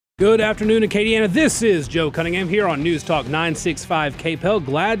Good afternoon, Acadiana. This is Joe Cunningham here on News Talk 965 KPEL.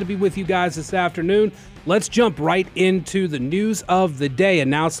 Glad to be with you guys this afternoon. Let's jump right into the news of the day.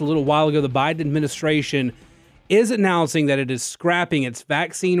 Announced a little while ago, the Biden administration is announcing that it is scrapping its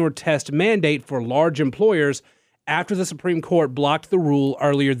vaccine or test mandate for large employers after the Supreme Court blocked the rule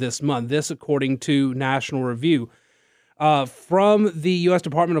earlier this month. This, according to National Review. From the U.S.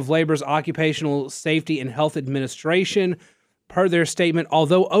 Department of Labor's Occupational Safety and Health Administration, per their statement,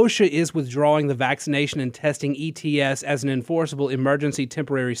 although OSHA is withdrawing the vaccination and testing ETS as an enforceable emergency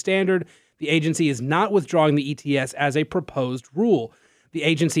temporary standard, the agency is not withdrawing the ETS as a proposed rule. The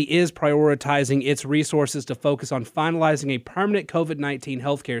agency is prioritizing its resources to focus on finalizing a permanent COVID-19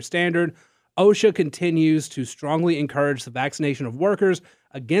 healthcare standard. OSHA continues to strongly encourage the vaccination of workers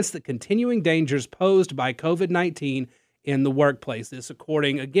against the continuing dangers posed by COVID-19 in the workplace. This,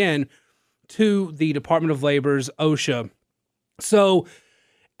 according, again, to the Department of Labor's OSHA. So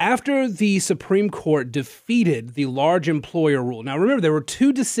after the Supreme Court defeated the large employer rule, now remember, there were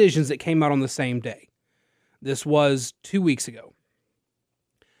two decisions that came out on the same day. This was 2 weeks ago.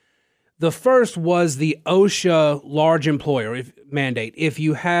 The first was the OSHA large employer mandate. If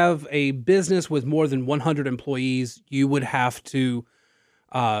you have a business with more than 100 employees, you would have to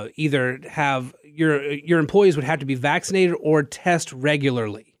either have your employees would have to be vaccinated or test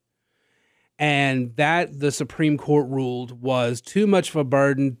regularly. And that, the Supreme Court ruled, was too much of a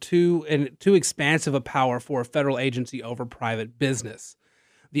burden, too expansive a power for a federal agency over private business.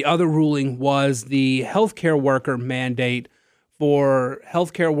 The other ruling was the healthcare worker mandate for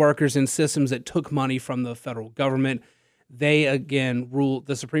healthcare workers in systems that took money from the federal government. They, again,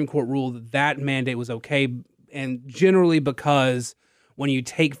 the Supreme Court ruled that mandate was okay, and generally because when you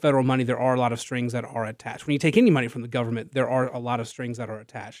take federal money, there are a lot of strings that are attached. When you take any money from the government, there are a lot of strings that are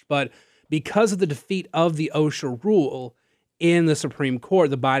attached. But because of the defeat of the OSHA rule in the Supreme Court,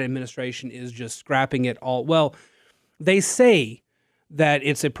 the Biden administration is just scrapping it all. Well, they say that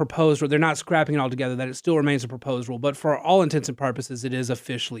it's a proposed rule. They're not scrapping it altogether, that it still remains a proposed rule. But for all intents and purposes, it is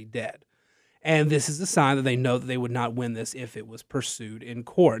officially dead. And this is a sign that they know that they would not win this if it was pursued in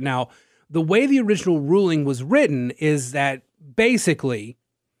court. Now, the way the original ruling was written is that basically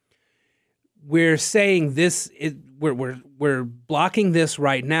we're saying we're blocking this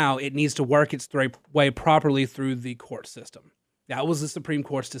right now. It needs to work its way properly through the court system. That was the Supreme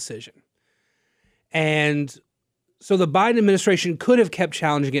Court's decision. And so the Biden administration could have kept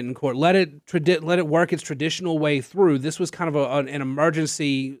challenging it in court, let it work its traditional way through. This was kind of an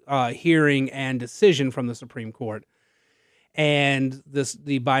emergency hearing and decision from the Supreme Court. And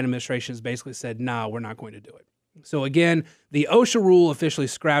the Biden administration has basically said, no, we're not going to do it. So again, the OSHA rule officially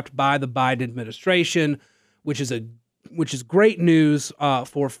scrapped by the Biden administration, which is great news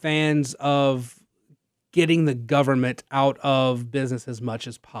for fans of getting the government out of business as much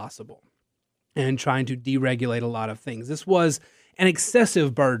as possible and trying to deregulate a lot of things. This was an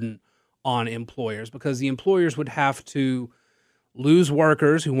excessive burden on employers because the employers would have to lose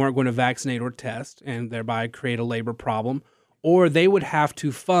workers who weren't going to vaccinate or test and thereby create a labor problem, or they would have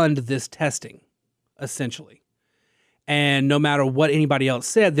to fund this testing, essentially. And no matter what anybody else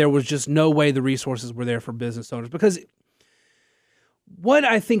said, there was just no way the resources were there for business owners. Because what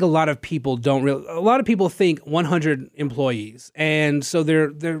I think a lot of people think 100 employees. And so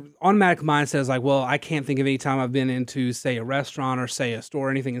their automatic mindset is like, well, I can't think of any time I've been into, say, a restaurant or, say, a store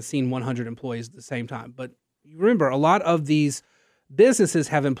or anything and seen 100 employees at the same time. But remember, a lot of these businesses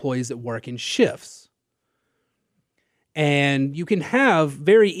have employees that work in shifts. And you can have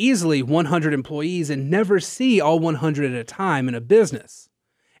very easily 100 employees and never see all 100 at a time in a business.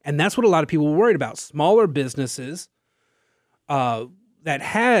 And that's what a lot of people were worried about. Smaller businesses that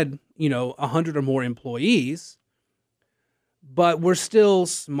had, 100 or more employees, but were still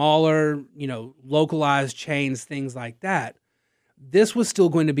smaller, localized chains, things like that. This was still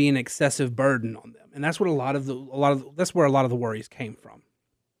going to be an excessive burden on them. And that's what that's where a lot of the worries came from.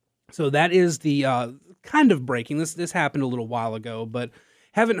 So that is the kind of breaking. This happened a little while ago, but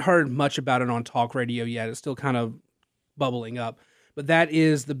haven't heard much about it on talk radio yet. It's still kind of bubbling up. But that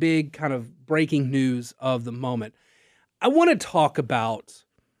is the big kind of breaking news of the moment. I want to talk about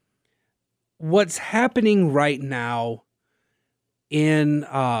what's happening right now in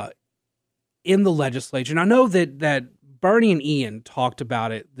the legislature. And I know that Bernie and Ian talked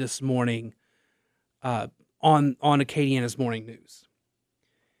about it this morning on Acadiana's Morning News.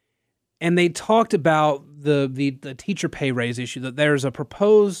 And they talked about the teacher pay raise issue, that there's a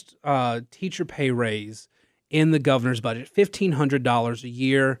proposed teacher pay raise in the governor's budget, $1,500 a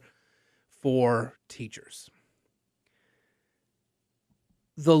year for teachers.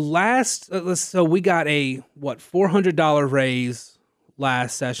 So we got a $400 raise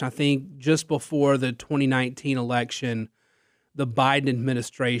last session. I think just before the 2019 election, the Biden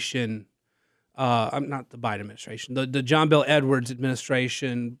administration, not the Biden administration, the John Bel Edwards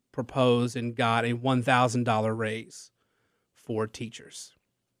administration proposed and got a $1,000 raise for teachers.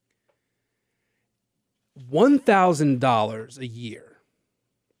 $1,000 a year.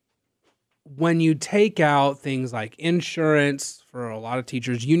 When you take out things like insurance for a lot of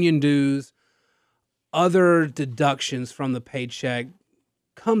teachers, union dues, other deductions from the paycheck,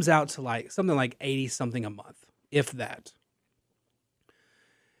 comes out to like something like 80 something a month, if that.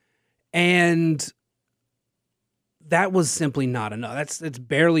 And that was simply not enough. It's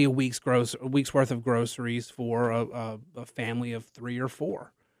barely a week's worth of groceries for a family of 3 or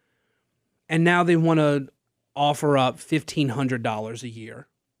 4. And now they want to offer up $1,500 a year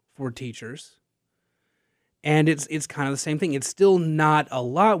for teachers. And it's kind of the same thing. It's still not a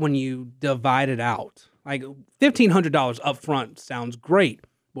lot when you divide it out. Like $1,500 up front sounds great.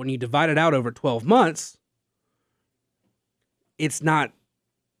 But when you divide it out over 12 months, it's not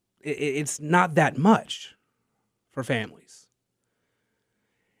that much for families.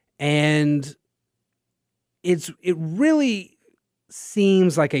 And it really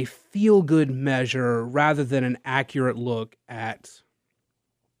seems like a feel-good measure rather than an accurate look at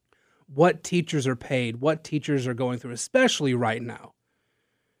what teachers are paid, what teachers are going through, especially right now,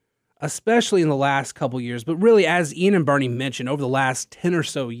 especially in the last couple years. But really, as Ian and Bernie mentioned, over the last 10 or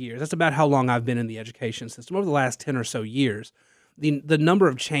so years, that's about how long I've been in the education system. Over the last 10 or so years, the number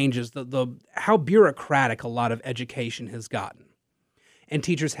of changes, how bureaucratic a lot of education has gotten, and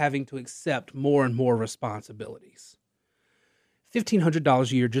teachers having to accept more and more responsibilities.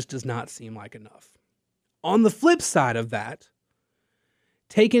 $1,500 a year just does not seem like enough. On the flip side of that,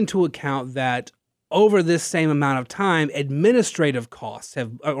 take into account that over this same amount of time, administrative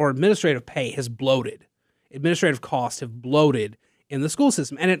pay has bloated. Administrative costs have bloated in the school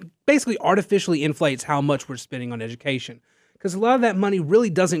system, and it basically artificially inflates how much we're spending on education. Because a lot of that money really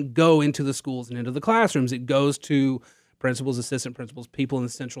doesn't go into the schools and into the classrooms. It goes to principals, assistant principals, people in the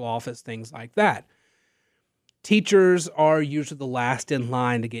central office, things like that. Teachers are usually the last in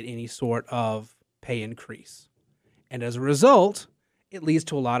line to get any sort of pay increase. And as a result, it leads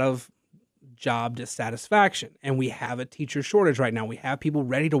to a lot of job dissatisfaction. And we have a teacher shortage right now. We have people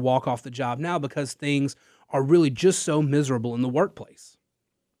ready to walk off the job now because things are really just so miserable in the workplace.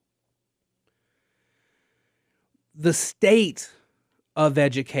 The state of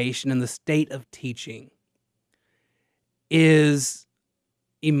education and the state of teaching is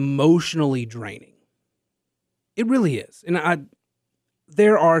emotionally draining. It really is. And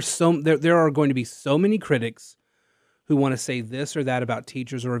there are going to be so many critics who want to say this or that about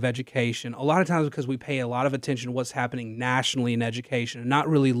teachers or of education, a lot of times because we pay a lot of attention to what's happening nationally in education and not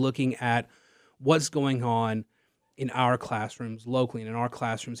really looking at what's going on in our classrooms locally and in our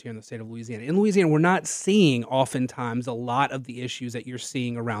classrooms here in the state of Louisiana. In Louisiana, we're not seeing oftentimes a lot of the issues that you're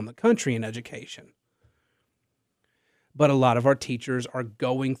seeing around the country in education. But a lot of our teachers are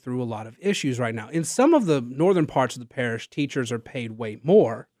going through a lot of issues right now. In some of the northern parts of the parish, teachers are paid way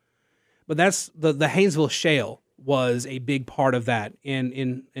more. But that's the Haynesville Shale was a big part of that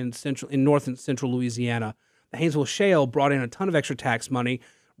in north and central Louisiana. The Haynesville Shale brought in a ton of extra tax money.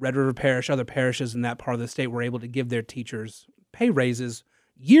 Red River Parish, other parishes in that part of the state were able to give their teachers pay raises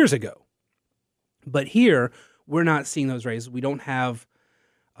years ago. But here, we're not seeing those raises. We didn't have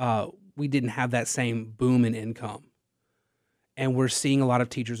that same boom in income. And we're seeing a lot of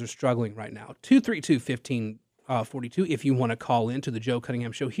teachers are struggling right now. 232-1542 if you want to call in to the Joe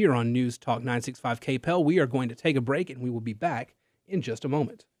Cunningham Show here on News Talk 965 KPEL. We are going to take a break, and we will be back in just a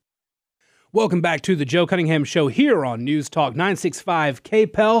moment. Welcome back to the Joe Cunningham Show here on News Talk 965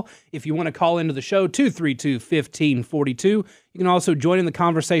 KPEL. If you want to call into the show, 232-1542. You can also join in the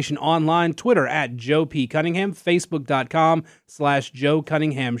conversation online, Twitter at Joe P. Cunningham, Facebook.com/Joe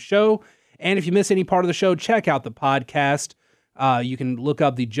Cunningham Show. And if you miss any part of the show, check out the podcast. You can look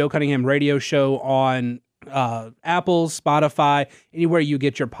up the Joe Cunningham Radio Show on Apple, Spotify, anywhere you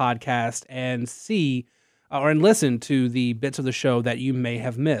get your podcast, and see and listen to the bits of the show that you may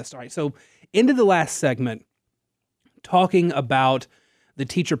have missed. All right, so into the last segment, talking about the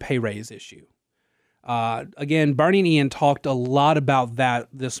teacher pay raise issue. Again, Bernie and Ian talked a lot about that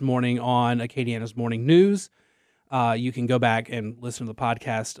this morning on Acadiana's Morning News. You can go back and listen to the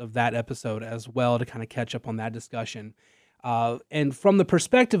podcast of that episode as well to kind of catch up on that discussion. And from the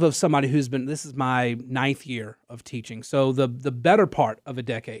perspective of somebody this is my 9th year of teaching, so the better part of a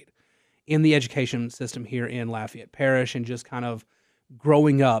decade in the education system here in Lafayette Parish, and just kind of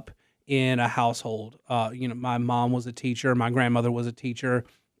growing up in a household. My mom was a teacher, my grandmother was a teacher.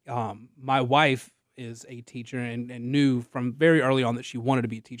 My wife is a teacher and knew from very early on that she wanted to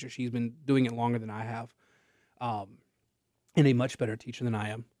be a teacher. She's been doing it longer than I have, and a much better teacher than I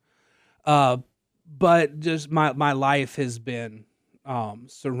am. But just my life has been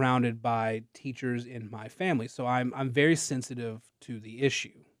surrounded by teachers in my family, so I'm very sensitive to the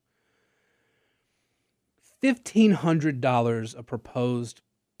issue. $1,500 a proposed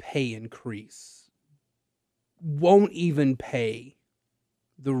pay increase won't even pay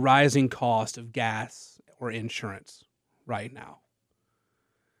the rising cost of gas or insurance right now.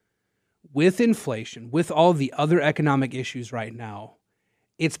 With inflation, with all the other economic issues right now,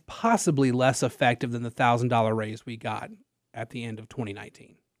 it's possibly less effective than the $1,000 raise we got at the end of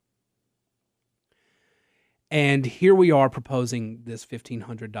 2019. And here we are proposing this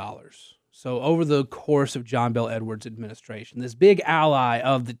 $1,500. So over the course of John Bel Edwards' administration, this big ally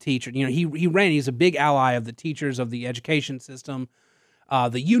of the teacher, he's a big ally of the teachers, of the education system.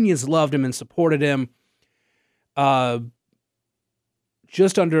 The unions loved him and supported him.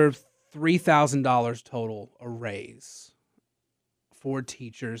 Just under $3,000 total a raise for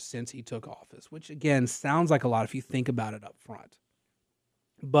teachers since he took office, which again sounds like a lot if you think about it up front.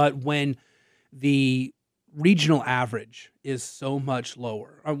 But when the regional average is so much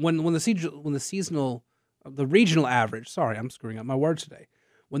lower, when the regional average, sorry, I'm screwing up my words today.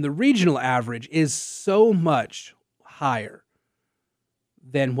 When the regional average is so much higher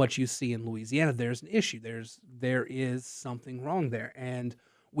than what you see in Louisiana, there's an issue. There is something wrong there, and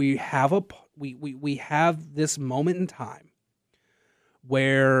we have we have this moment in time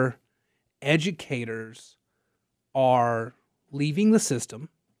where educators are leaving the system.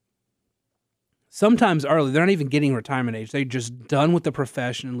 Sometimes early, they're not even getting retirement age. They're just done with the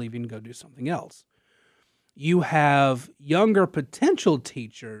profession and leaving to go do something else. You have younger potential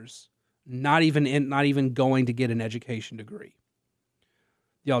teachers not even going to get an education degree.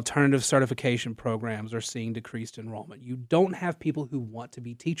 The alternative certification programs are seeing decreased enrollment. You don't have people who want to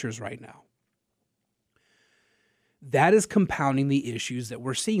be teachers right now. That is compounding the issues that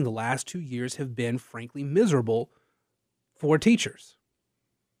we're seeing. The last 2 years have been, frankly, miserable for teachers.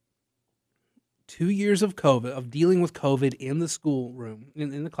 2 years of COVID, of dealing with COVID in the schoolroom,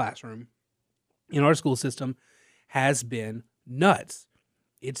 in the classroom, in our school system, has been nuts.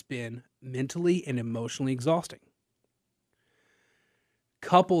 It's been mentally and emotionally exhausting.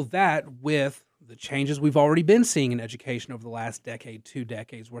 Couple that with the changes we've already been seeing in education over the last decade, 2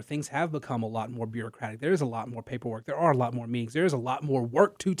 decades, where things have become a lot more bureaucratic. There is a lot more paperwork. There are a lot more meetings. There is a lot more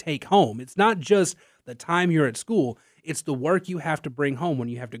work to take home. It's not just the time you're at school. It's the work you have to bring home when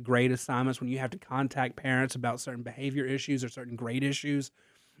you have to grade assignments, when you have to contact parents about certain behavior issues or certain grade issues,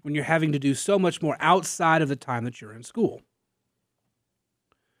 when you're having to do so much more outside of the time that you're in school.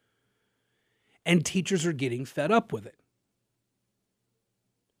 And teachers are getting fed up with it.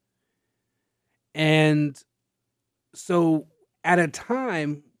 And so at a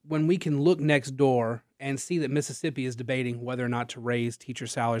time when we can look next door and see that Mississippi is debating whether or not to raise teacher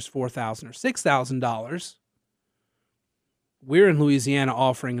salaries $4,000 or $6,000, we're in Louisiana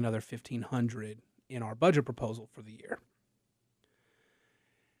offering another $1,500 in our budget proposal for the year.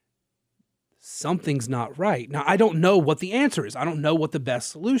 Something's not right. Now, I don't know what the answer is. I don't know what the best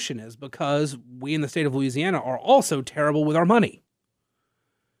solution is because we in the state of Louisiana are also terrible with our money.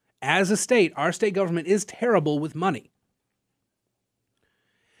 As a state, our state government is terrible with money.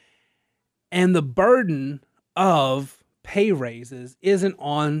 And the burden of pay raises isn't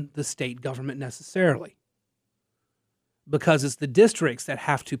on the state government necessarily, because it's the districts that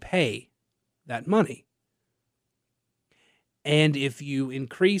have to pay that money. And if you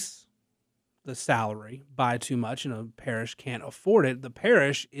increase the salary by too much and a parish can't afford it, the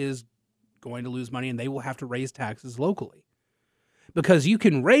parish is going to lose money and they will have to raise taxes locally. Because you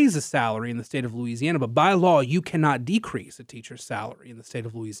can raise a salary in the state of Louisiana, but by law, you cannot decrease a teacher's salary in the state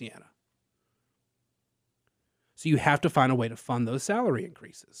of Louisiana. So you have to find a way to fund those salary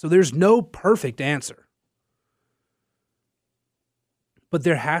increases. So there's no perfect answer. But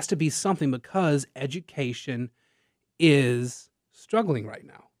there has to be something because education is struggling right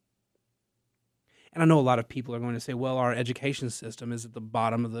now. And I know a lot of people are going to say, well, our education system is at the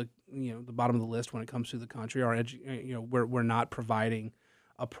bottom of the list when it comes to the country. We're not providing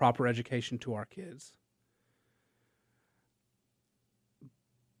a proper education to our kids.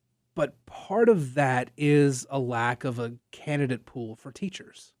 But part of that is a lack of a candidate pool for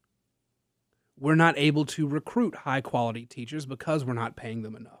teachers. We're not able to recruit high-quality teachers because we're not paying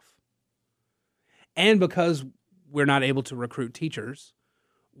them enough. And because we're not able to recruit teachers,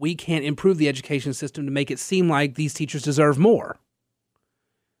 we can't improve the education system to make it seem like these teachers deserve more.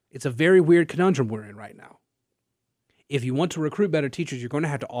 It's a very weird conundrum we're in right now. If you want to recruit better teachers, you're going to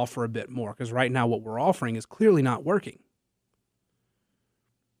have to offer a bit more, because right now what we're offering is clearly not working.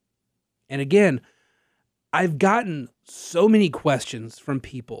 And again, I've gotten so many questions from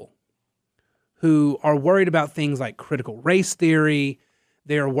people who are worried about things like critical race theory.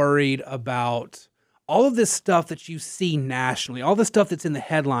 They're worried about all of this stuff that you see nationally, all the stuff that's in the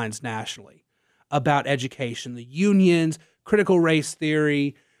headlines nationally about education, the unions, critical race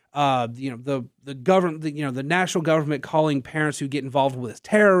theory, the government, the national government calling parents who get involved with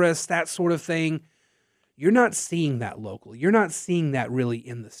terrorists, that sort of thing. You're not seeing that locally. You're not seeing that really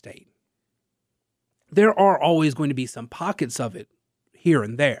in the state. There are always going to be some pockets of it here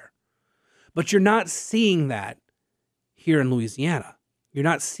and there, but you're not seeing that here in Louisiana. You're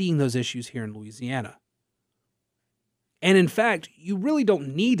not seeing those issues here in Louisiana. And in fact, you really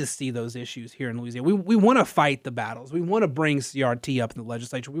don't need to see those issues here in Louisiana. We want to fight the battles. We want to bring CRT up in the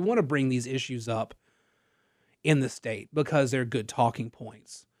legislature. We want to bring these issues up in the state because they're good talking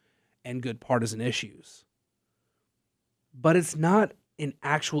points and good partisan issues. But it's not an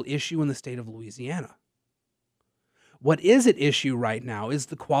actual issue in the state of Louisiana. What is at issue right now is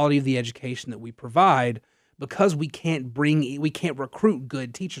the quality of the education that we provide, because we can't recruit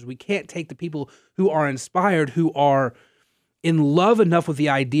good teachers. We can't take the people who are inspired, who are in love enough with the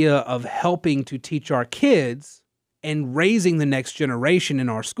idea of helping to teach our kids and raising the next generation in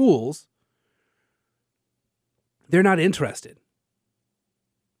our schools. They're not interested.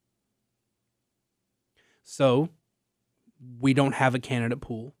 So we don't have a candidate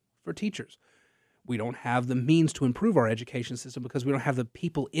pool for teachers. We don't have the means to improve our education system because we don't have the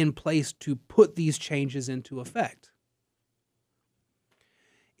people in place to put these changes into effect.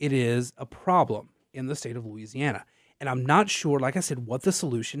 It is a problem in the state of Louisiana. And I'm not sure, like I said, what the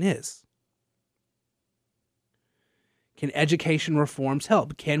solution is. Can education reforms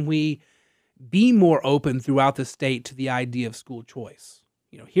help? Can we be more open throughout the state to the idea of school choice?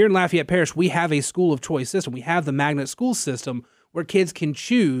 Here in Lafayette Parish, we have a school of choice system. We have the magnet school system where kids can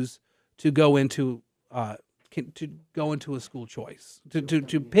choose to go into a school choice,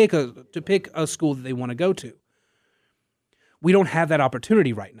 to pick a school that they want to go to. We don't have that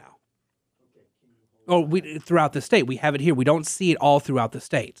opportunity right now. Or throughout the state. We have it here. We don't see it all throughout the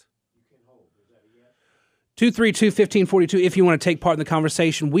state. 232-1542 if you want to take part in the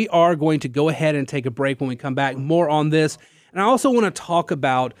conversation. We are going to go ahead and take a break. When we come back, more on this. And I also want to talk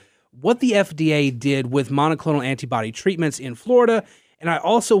about what the FDA did with monoclonal antibody treatments in Florida. And I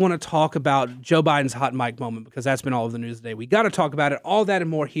also want to talk about Joe Biden's hot mic moment, because that's been all over the news today. We got to talk about it. All that and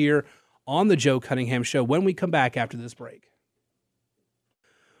more here on the Joe Cunningham Show when we come back after this break.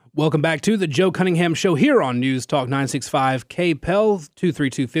 Welcome back to the Joe Cunningham Show here on News Talk 965 KPEL,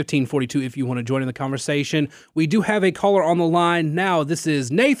 232-1542 if you want to join in the conversation. We do have a caller on the line now. This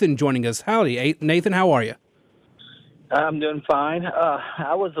is Nathan joining us. Howdy, Nathan. How are you? I'm doing fine.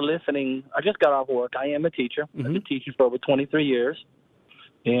 I was listening. I just got off work. I am a teacher. I've been teaching for over 23 years.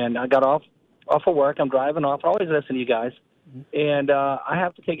 And I got off of work. I'm driving off. I always listen to you guys. And I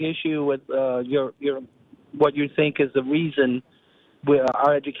have to take issue with your what you think is the reason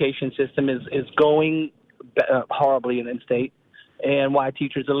our education system is going horribly in the state, and why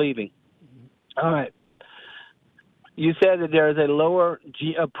teachers are leaving. All right. You said that there is a lower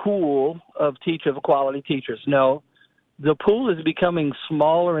pool of quality teachers. No, the pool is becoming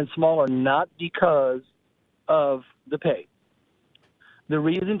smaller and smaller, not because of the pay. The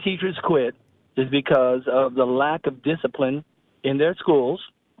reason teachers quit is because of the lack of discipline in their schools.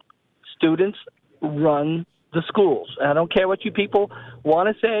 Students run the schools. And I don't care what you people want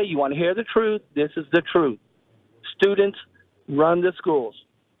to say. You want to hear the truth. This is the truth. Students run the schools.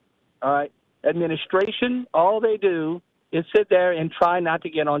 All right. Administration, all they do is sit there and try not to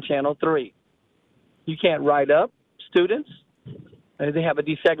get on Channel 3. You can't write up students. They have a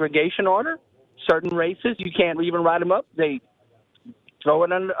desegregation order. Certain races, you can't even write them up. They throw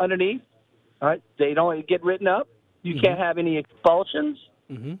it underneath. All right. They don't get written up. You can't have any expulsions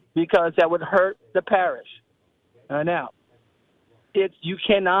because that would hurt the parish. Now, you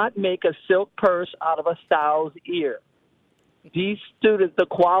cannot make a silk purse out of a sow's ear. These students, the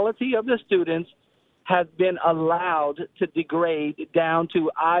quality of the students has been allowed to degrade down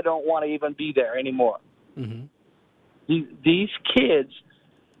to I don't want to even be there anymore. These kids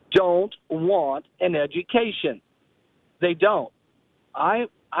don't want an education. They don't.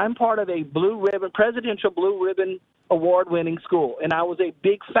 I'm part of a presidential blue ribbon award-winning school, and I was a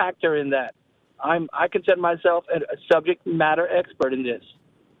big factor in that. I consider myself a subject matter expert in this.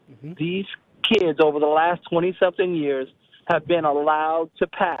 These kids over the last 20-something years have been allowed to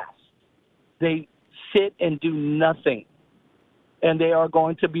pass. They sit and do nothing, and they are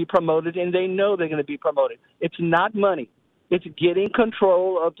going to be promoted, and they know they're going to be promoted. It's not money. It's getting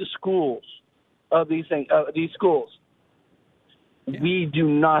control of the schools, of these things, these schools. Yeah. We do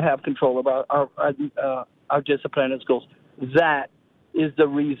not have control of our discipline in schools. That is the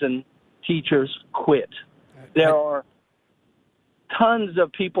reason teachers quit. There are tons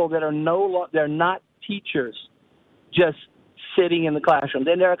of people that are they're not teachers, just sitting in the classroom.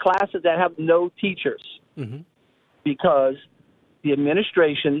 Then there are classes that have no teachers because the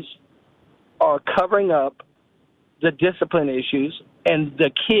administrations are covering up the discipline issues, and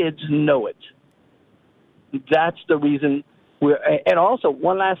the kids know it. That's the reason and also,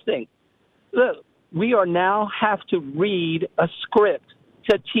 one last thing. Look, we are now have to read a script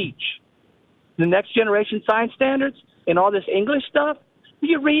to teach. The next generation science standards and all this English stuff,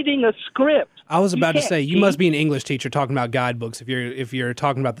 you're reading a script. I was about to say, you must be an English teacher talking about guidebooks if you're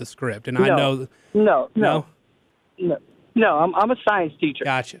talking about the script. And I know. No, I'm a science teacher.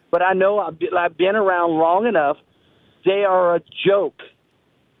 Gotcha. But I know I've been around long enough. They are a joke.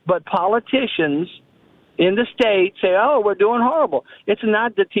 But politicians in the state say, oh, we're doing horrible. It's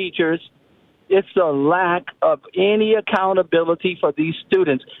not the teachers. It's the lack of any accountability for these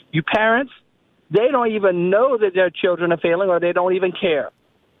students. You parents, they don't even know that their children are failing, or they don't even care.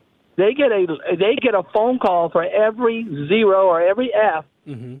 They get a phone call for every zero or every F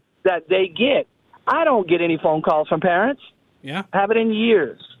that they get. I don't get any phone calls from parents. Yeah, I haven't in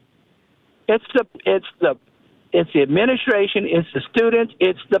years. It's the administration, it's the students,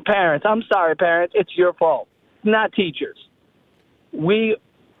 it's the parents. I'm sorry, parents, it's your fault, not teachers. We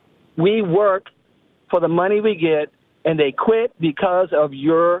work for the money we get, and they quit because of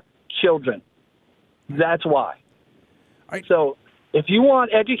your children. That's why. Right. So if you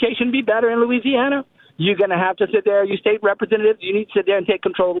want education to be better in Louisiana, you're going to have to sit there. You state representatives, you need to sit there and take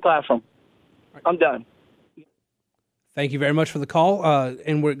control of the classroom. Right. I'm done. Thank you very much for the call.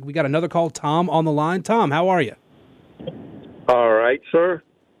 And we got another call, Tom, on the line. Tom, how are you? All right, sir.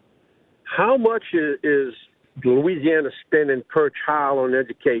 How much is Louisiana spending per child on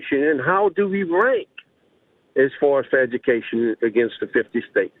education, and how do we rank as far as for education against the 50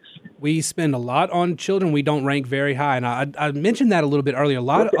 states? We spend a lot on children. We don't rank very high. And I mentioned that a little bit earlier. A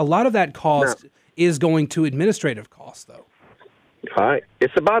lot of that cost is going to administrative costs, though. All right.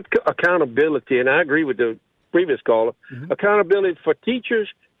 It's about accountability, and I agree with the previous caller. Accountability for teachers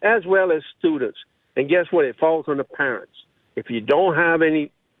as well as students. And guess what? It falls on the parents. If you don't have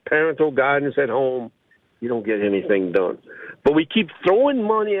any parental guidance at home, you don't get anything done. But we keep throwing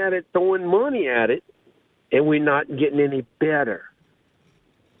money at it, and we're not getting any better.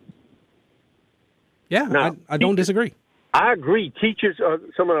 Yeah, now, I don't disagree. I agree. Teachers are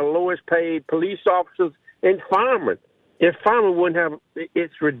some of the lowest paid, police officers, and firemen. If firemen wouldn't have,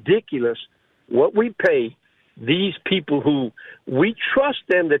 it's ridiculous what we pay these people who we trust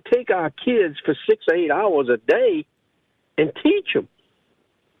them to take our kids for 6 or 8 hours a day and teach them.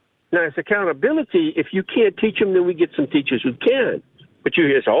 Now, it's accountability. If you can't teach them, then we get some teachers who can. But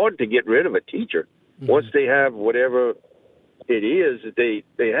it's hard to get rid of a teacher. Once they have whatever it is that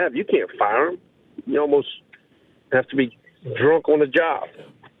they have, you can't fire them. You almost have to be drunk on the job.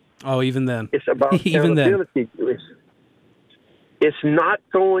 Oh, even then. It's about accountability. It's not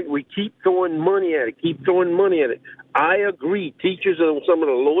we keep throwing money at it, I agree. Teachers are some of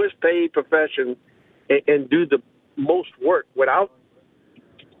the lowest paid professions and do the most work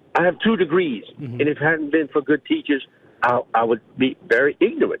I have 2 degrees, and if it hadn't been for good teachers, I would be very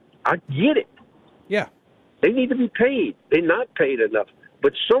ignorant. I get it. Yeah. They need to be paid. They're not paid enough.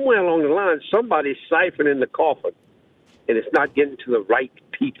 But somewhere along the line, somebody's siphoning the coffin, and it's not getting to the right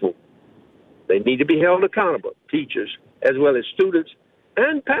people. They need to be held accountable, teachers, as well as students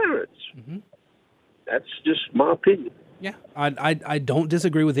and parents. That's just my opinion. Yeah, I don't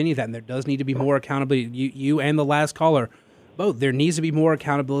disagree with any of that, and there does need to be more accountability. You and the last caller, both. There needs to be more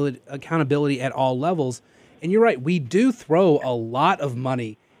accountability at all levels. And you're right, we do throw a lot of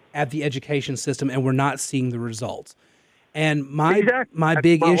money at the education system, and we're not seeing the results. And my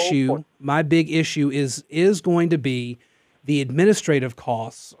big issue is going to be the administrative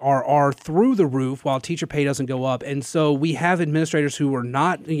costs are through the roof while teacher pay doesn't go up. And so we have administrators who are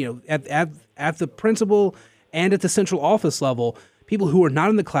not, at the principal and at the central office level, people who are not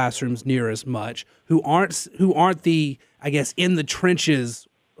in the classrooms near as much, who aren't the, I guess, in the trenches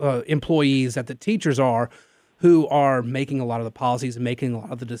employees that the teachers are, who are making a lot of the policies and making a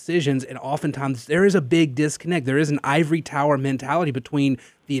lot of the decisions. And oftentimes there is a big disconnect. There is an ivory tower mentality between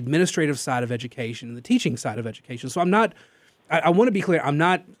the administrative side of education and the teaching side of education. So I want to be clear. I'm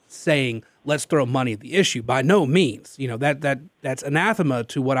not saying let's throw money at the issue. By no means. That's anathema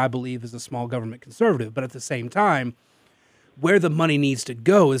to what I believe is a small government conservative. But at the same time, where the money needs to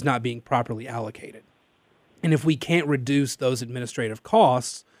go is not being properly allocated. And if we can't reduce those administrative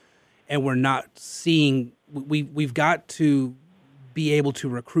costs, and we're not seeing, we've got to be able to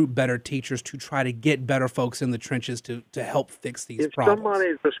recruit better teachers to try to get better folks in the trenches to help fix these problems. If somebody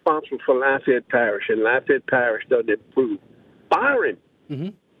is responsible for Lafayette Parish and Lafayette Parish doesn't improve, fire him. Mm-hmm.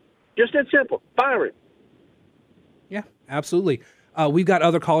 Just that simple. Fire him. Yeah, absolutely. We've got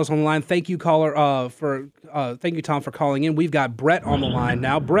other callers on the line. Thank you, caller, thank you, Tom, for calling in. We've got Brett on the line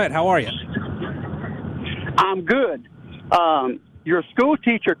now. Brett, how are you? I'm good. Your school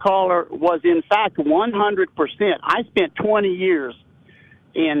teacher caller was, in fact, 100%. I spent 20 years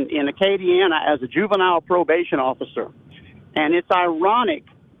in Acadiana as a juvenile probation officer. And it's ironic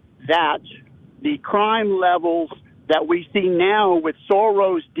that the crime levels that we see now with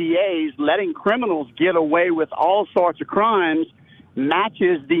Soros DAs letting criminals get away with all sorts of crimes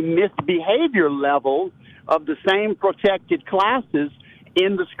matches the misbehavior level of the same protected classes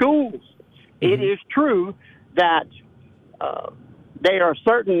in the schools. Mm-hmm. It is true that there are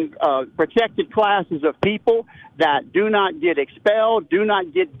certain protected classes of people that do not get expelled, do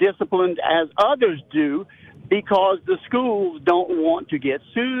not get disciplined as others do, because the schools don't want to get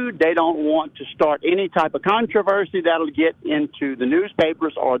sued. They don't want to start any type of controversy that'll get into the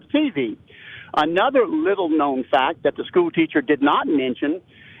newspapers or the TV. Another little-known fact that the school teacher did not mention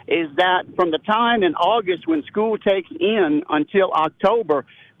is that from the time in August when school takes in until October,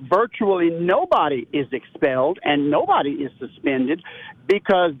 virtually nobody is expelled and nobody is suspended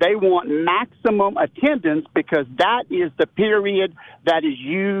because they want maximum attendance, because that is the period that is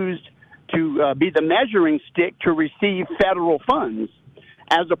used to be the measuring stick to receive federal funds.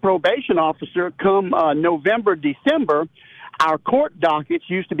 As a probation officer, come November, December, our court dockets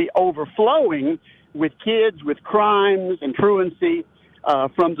used to be overflowing with kids with crimes and truancy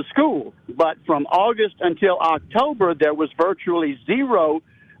from the school. But from August until October, there was virtually zero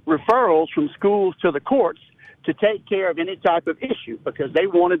referrals from schools to the courts to take care of any type of issue because they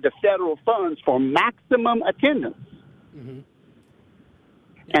wanted the federal funds for maximum attendance. Mm-hmm.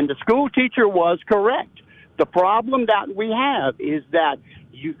 And the school teacher was correct. The problem that we have is that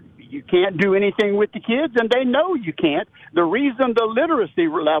you can't do anything with the kids, and they know you can't. The reason the literacy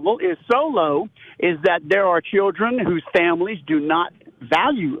level is so low is that there are children whose families do not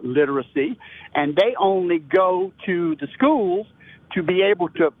value literacy, and they only go to the schools to be able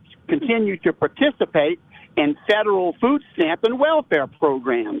to continue to participate in federal food stamp and welfare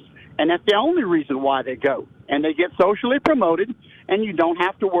programs. And that's the only reason why they go. And they get socially promoted, and you don't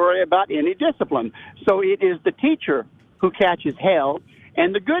have to worry about any discipline. So it is the teacher who catches hell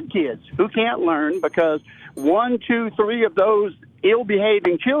and the good kids who can't learn because 1, 2, 3 of those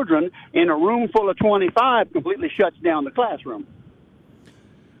ill-behaving children in a room full of 25 completely shuts down the classroom.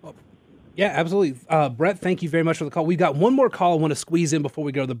 Yeah, absolutely. Brett, thank you very much for the call. We've got one more call I want to squeeze in before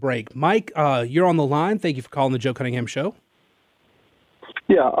we go to the break. Mike, you're on the line. Thank you for calling the Joe Cunningham Show.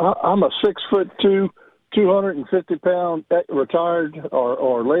 Yeah, I'm a 6'2", 250-pound retired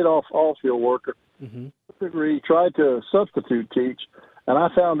or laid off all-field worker. Mm-hmm. Degree, tried to substitute teach, and I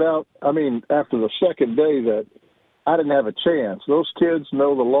found out, after the second day that I didn't have a chance. Those kids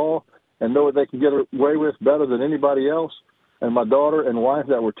know the law and know what they can get away with better than anybody else. And my daughter and wife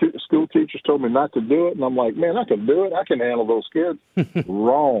that were school teachers told me not to do it. And I'm like, man, I can do it. I can handle those kids.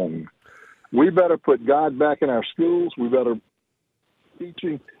 Wrong. We better put God back in our schools. We better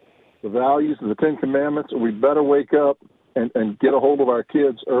teaching the values of the Ten Commandments. We better wake up and get a hold of our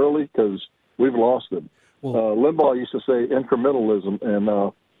kids early because we've lost them. Well, Limbaugh used to say incrementalism,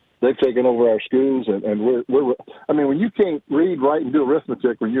 and they've taken over our schools. And we're when you can't read, write, and do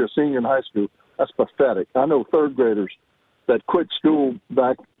arithmetic when you're a senior in high school, that's pathetic. I know third graders that quit school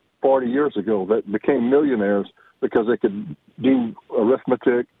back 40 years ago that became millionaires because they could do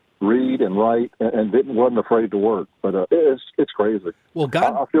arithmetic, read and write, and wasn't afraid to work. But it's crazy. Well,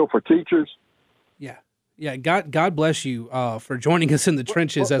 I feel for teachers. Yeah. God bless you for joining us in the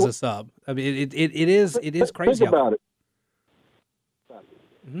trenches as a sub. I mean, it is crazy. Think about it.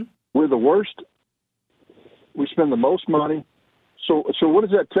 Mm-hmm. We're the worst. We spend the most money. So what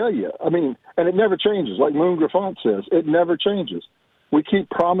does that tell you? And it never changes. Like Moon Griffant says, it never changes. We keep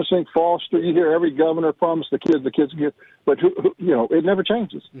promising foster. You hear every governor promise the kids get, but it never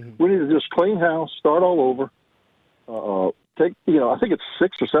changes. Mm-hmm. We need to just clean house, start all over. I think it's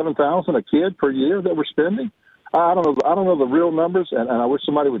 6,000 or 7,000 a kid per year that we're spending. I don't know the real numbers, and I wish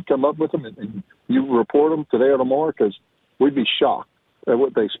somebody would come up with them and you report them today or tomorrow because we'd be shocked at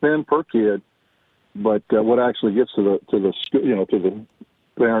what they spend per kid. But what actually gets to the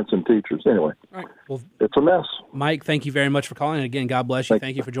parents and teachers. Anyway, All right. Well, it's a mess. Mike, thank you very much for calling. And again, God bless you.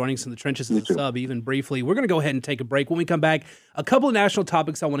 Thank you for joining us in the trenches as You a too. sub, even briefly. We're going to go ahead and take a break. When we come back, a couple of national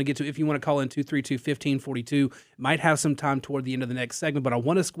topics I want to get to. If you want to call in 232-1542, might have some time toward the end of the next segment, but I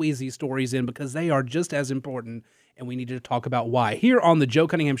want to squeeze these stories in because they are just as important, and we need to talk about why. Here on the Joe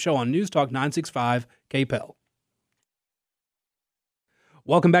Cunningham Show on News Talk 965 KPEL.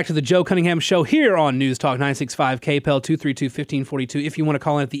 Welcome back to the Joe Cunningham Show here on News Talk 965 KPEL 232-1542. If you want to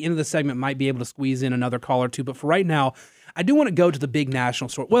call in at the end of the segment, might be able to squeeze in another call or two. But for right now, I do want to go to the big national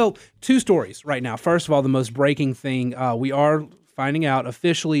story. Well, two stories right now. First of all, the most breaking thing, we are finding out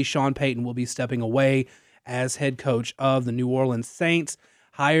officially Sean Payton will be stepping away as head coach of the New Orleans Saints.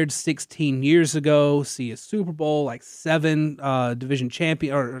 Hired 16 years ago, see a Super Bowl, like 7 division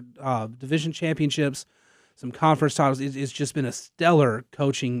championships, some conference titles. It's just been a stellar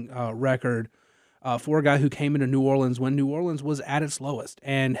coaching record for a guy who came into New Orleans when New Orleans was at its lowest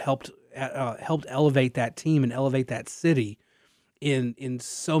and helped elevate that team and elevate that city in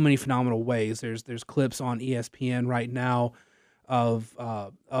so many phenomenal ways. There's clips on ESPN right now of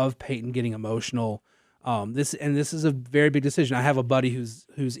Peyton getting emotional. This is a very big decision. I have a buddy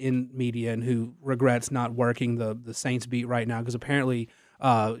who's in media and who regrets not working the Saints beat right now because apparently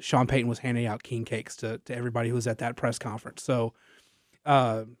Sean Payton was handing out king cakes to everybody who was at that press conference. So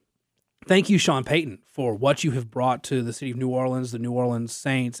thank you, Sean Payton, for what you have brought to the city of New Orleans, the New Orleans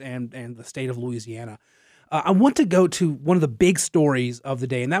Saints, and the state of Louisiana. I want to go to one of the big stories of the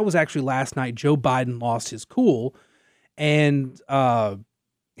day, and that was actually last night. Joe Biden lost his cool, and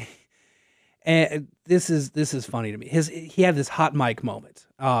this is funny to me. He had this hot mic moment.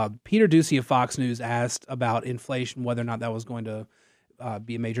 Peter Ducey of Fox News asked about inflation, whether or not that was going to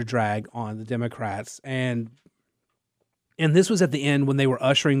be a major drag on the Democrats, and this was at the end when they were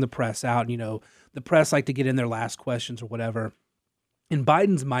ushering the press out. You know, the press like to get in their last questions or whatever, and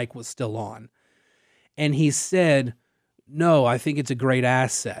Biden's mic was still on, and he said, "No, I think it's a great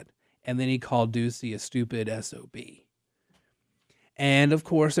asset," and then he called Ducey a stupid SOB. And, of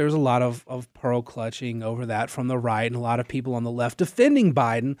course, there was a lot of pearl clutching over that from the right and a lot of people on the left defending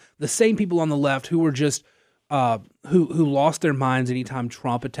Biden, the same people on the left who were just who lost their minds anytime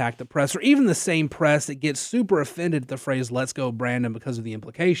Trump attacked the press, or even the same press that gets super offended at the phrase, "Let's go, Brandon," because of the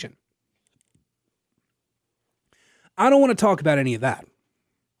implication. I don't want to talk about any of that.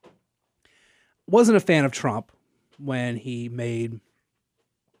 Wasn't a fan of Trump when he made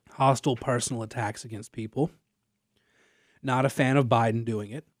hostile personal attacks against people. Not a fan of Biden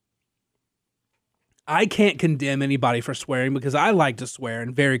doing it. I can't condemn anybody for swearing because I like to swear,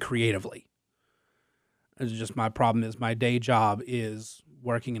 and very creatively. It's just my problem is my day job is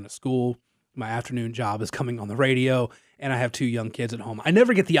working in a school. My afternoon job is coming on the radio, and I have 2 young kids at home. I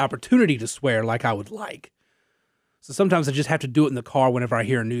never get the opportunity to swear like I would like. So sometimes I just have to do it in the car whenever I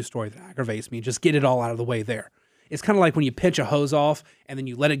hear a news story that aggravates me and just get it all out of the way there. It's kind of like when you pinch a hose off and then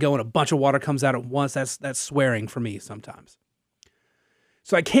you let it go and a bunch of water comes out at once. That's swearing for me sometimes.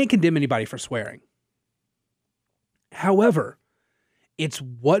 So I can't condemn anybody for swearing. However, it's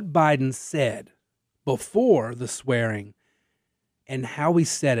what Biden said before the swearing and how he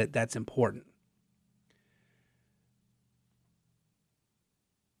said it that's important.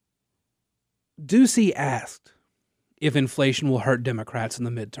 Ducey asked if inflation will hurt Democrats in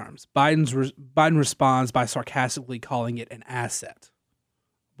the midterms. Biden responds by sarcastically calling it an asset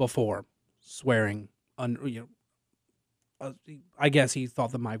before swearing. I guess he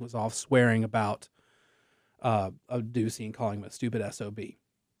thought the mic was off, swearing about Ducey and calling him a stupid SOB.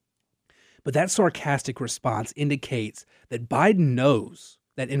 But that sarcastic response indicates that Biden knows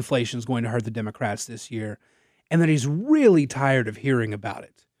that inflation is going to hurt the Democrats this year and that he's really tired of hearing about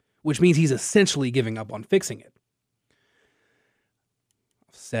it, which means he's essentially giving up on fixing it.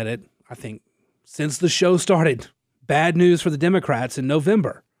 I've said it, I think, since the show started. Bad news for the Democrats in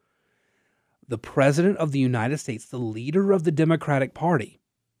November. The President of the United States, the leader of the Democratic Party,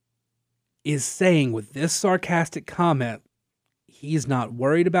 is saying with this sarcastic comment, he's not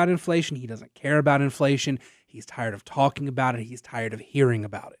worried about inflation. He doesn't care about inflation. He's tired of talking about it. He's tired of hearing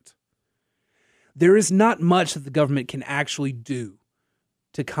about it. There is not much that the government can actually do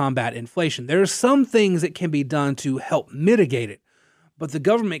to combat inflation. There are some things that can be done to help mitigate it, but the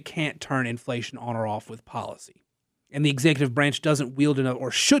government can't turn inflation on or off with policy. And the executive branch doesn't wield enough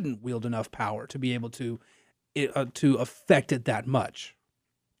or shouldn't wield enough power to be able to affect it that much.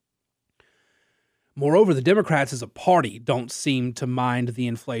 Moreover, the Democrats as a party don't seem to mind the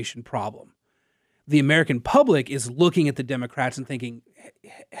inflation problem. The American public is looking at the Democrats and thinking,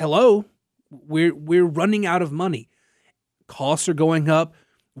 hello, we're running out of money. Costs are going up.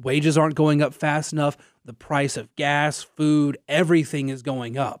 Wages aren't going up fast enough. The price of gas, food, everything is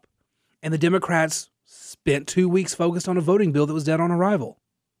going up. And the Democrats spent 2 weeks focused on a voting bill that was dead on arrival.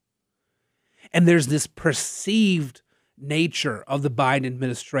 And there's this perceived nature of the Biden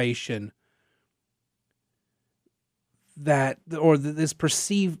administration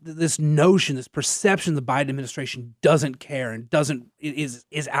this notion, this perception the Biden administration doesn't care and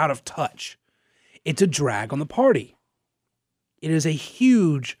is out of touch. It's a drag on the party. It is a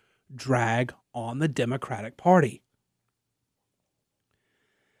huge drag on the Democratic Party.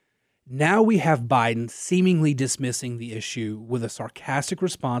 Now we have Biden seemingly dismissing the issue with a sarcastic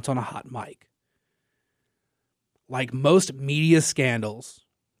response on a hot mic. Like most media scandals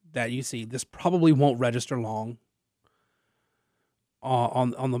that you see, this probably won't register long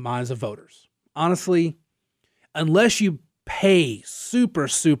on the minds of voters. Honestly, unless you pay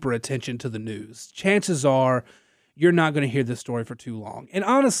super attention to the news, chances are you're not going to hear this story for too long. And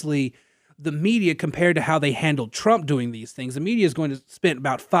honestly, the media, compared to how they handled Trump doing these things, the media is going to spend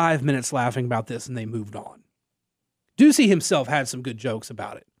about 5 minutes laughing about this and they moved on. Ducey himself had some good jokes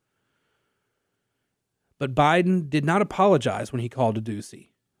about it. But Biden did not apologize when he called to Ducey.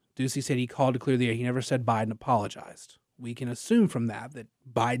 Ducey said he called to clear the air. He never said Biden apologized. We can assume from that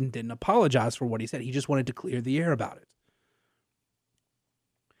Biden didn't apologize for what he said. He just wanted to clear the air about it.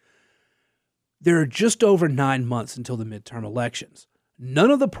 There are just over 9 months until the midterm elections.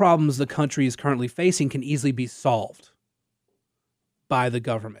 None of the problems the country is currently facing can easily be solved by the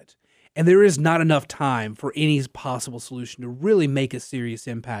government. And there is not enough time for any possible solution to really make a serious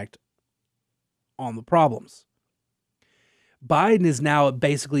impact on the problems. Biden is now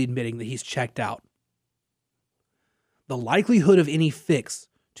basically admitting that he's checked out. The likelihood of any fix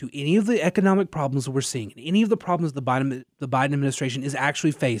to any of the economic problems we're seeing, and any of the problems the Biden administration is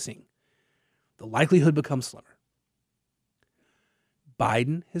actually facing, the likelihood becomes slimmer.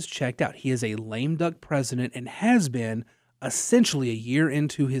 Biden has checked out. He is a lame duck president and has been essentially a year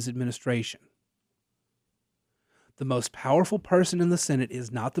into his administration. The most powerful person in the Senate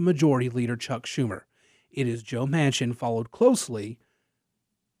is not the majority leader, Chuck Schumer. It is Joe Manchin, followed closely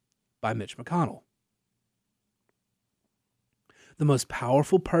by Mitch McConnell. The most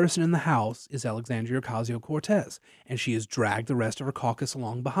powerful person in the House is Alexandria Ocasio-Cortez, and she has dragged the rest of her caucus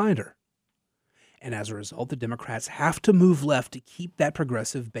along behind her. And as a result, the Democrats have to move left to keep that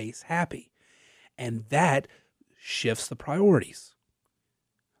progressive base happy. And that shifts the priorities.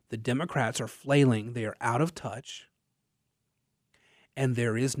 The Democrats are flailing. They are out of touch. And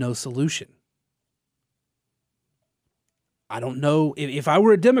there is no solution. I don't know. If I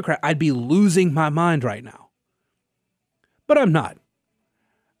were a Democrat, I'd be losing my mind right now. But I'm not.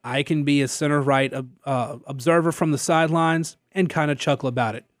 I can be a center-right observer from the sidelines and kind of chuckle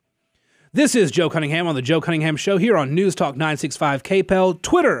about it. This is Joe Cunningham on The Joe Cunningham Show here on News Talk 965 KPEL,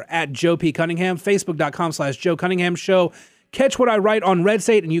 Twitter at Joe P. Cunningham, Facebook.com/Joe Cunningham Show. Catch what I write on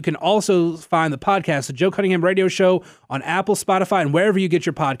RedState, and you can also find the podcast, The Joe Cunningham Radio Show, on Apple, Spotify, and wherever you get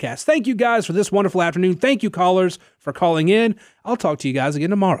your podcasts. Thank you guys for this wonderful afternoon. Thank you, callers, for calling in. I'll talk to you guys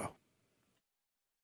again tomorrow.